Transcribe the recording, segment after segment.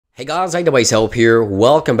Hey guys, iDeviceHelp here.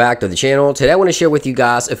 Welcome back to the channel. Today I want to share with you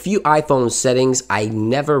guys a few iPhone settings I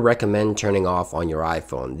never recommend turning off on your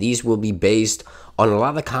iPhone. These will be based on a lot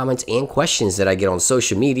of the comments and questions that I get on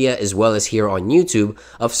social media as well as here on YouTube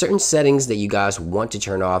of certain settings that you guys want to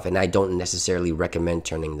turn off and I don't necessarily recommend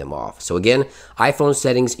turning them off. So again, iPhone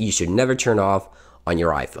settings you should never turn off on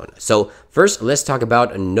your iPhone. So first, let's talk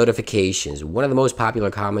about notifications. One of the most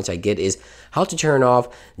popular comments I get is how to turn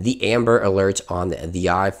off the Amber Alerts on the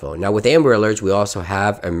iPhone. Now with Amber Alerts, we also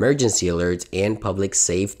have emergency alerts and public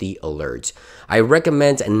safety alerts. I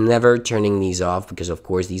recommend never turning these off because of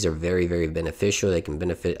course these are very beneficial. They can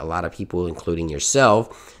benefit a lot of people, including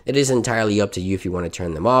yourself. It is entirely up to you if you want to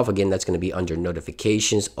turn them off. Again, that's going to be under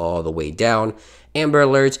notifications all the way down. Amber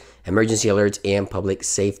Alerts, emergency alerts, and public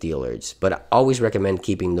safety alerts. But I always recommend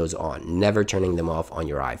keeping those on, never turning them off on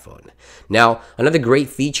your iPhone. Now, another great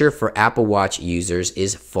feature for Apple Watch users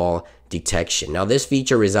is fall detection. Now, this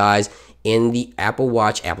feature resides in the Apple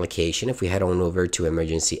Watch application. If we head on over to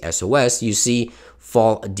Emergency SOS, you see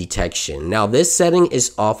fall detection. Now, this setting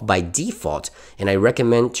is off by default, and I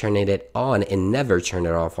recommend turning it on and never turn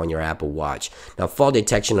it off on your Apple Watch. Now, fall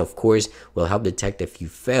detection, of course, will help detect if you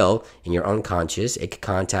fell and you're unconscious. It can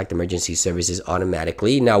contact emergency services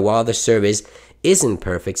automatically. Now, while the service isn't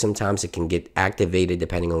perfect, sometimes it can get activated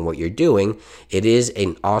depending on what you're doing. It is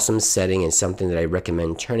an awesome setting and something that I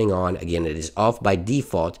recommend turning on. Again, it is off by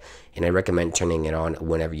default, and I recommend turning it on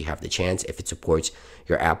whenever you have the chance if it supports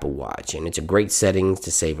your Apple Watch. And it's a great setting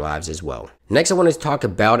to save lives as well. Next, I want to talk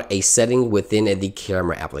about a setting within the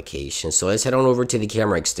camera application. So let's head on over to the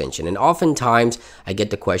camera extension. And oftentimes, I get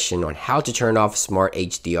the question on how to turn off Smart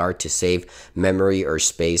HDR to save memory or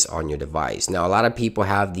space on your device. Now, a lot of people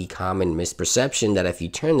have the common misperception that if you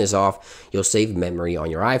turn this off, you'll save memory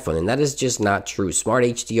on your iPhone. And that is just not true. Smart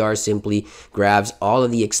HDR simply grabs all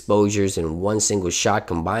of the exposures in one single shot,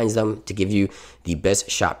 combines them to give you the best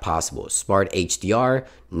shot possible. Smart HDR,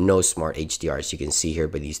 no Smart HDR, as you can see here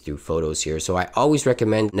by these two photos here. So I always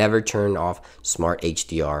recommend never turn off Smart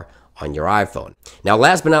HDR on your iPhone. Now,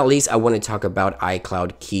 last but not least, I want to talk about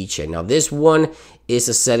iCloud Keychain. Now, this one is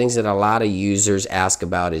the settings that a lot of users ask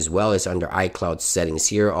about as well. It's under iCloud settings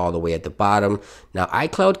here all the way at the bottom. Now,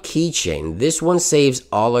 iCloud Keychain, this one saves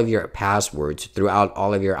all of your passwords throughout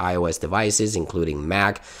all of your iOS devices, including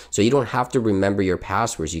Mac. So you don't have to remember your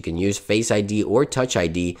passwords. You can use Face ID or Touch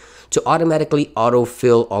ID to automatically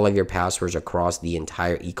autofill all of your passwords across the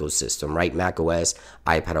entire ecosystem, right? macOS,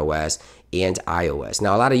 iPadOS, and iOS.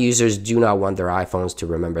 Now, a lot of users do not want their iPhones to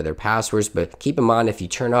remember their passwords, but keep in mind, if you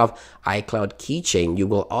turn off iCloud Keychain, you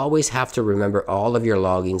will always have to remember all of your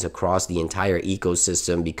logins across the entire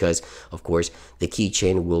ecosystem because, of course, the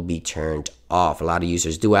keychain will be turned off. A lot of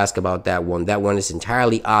users do ask about that one. That one is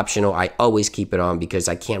entirely optional. I always keep it on because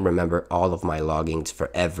I can't remember all of my logins for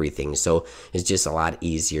everything. So it's just a lot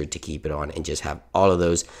easier to keep it on and just have all of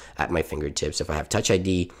those at my fingertips if I have Touch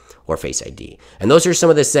ID or Face ID. And those are some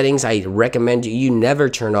of the settings I recommend you never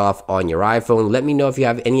turn off on your iPhone. Let me know if you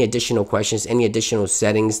have any additional questions, any additional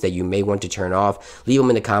settings that you may want to turn off. Leave them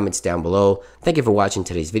in the comments down below. Thank you for watching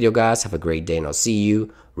today's video, guys. Have a great day, and I'll see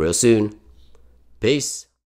you real soon. Peace.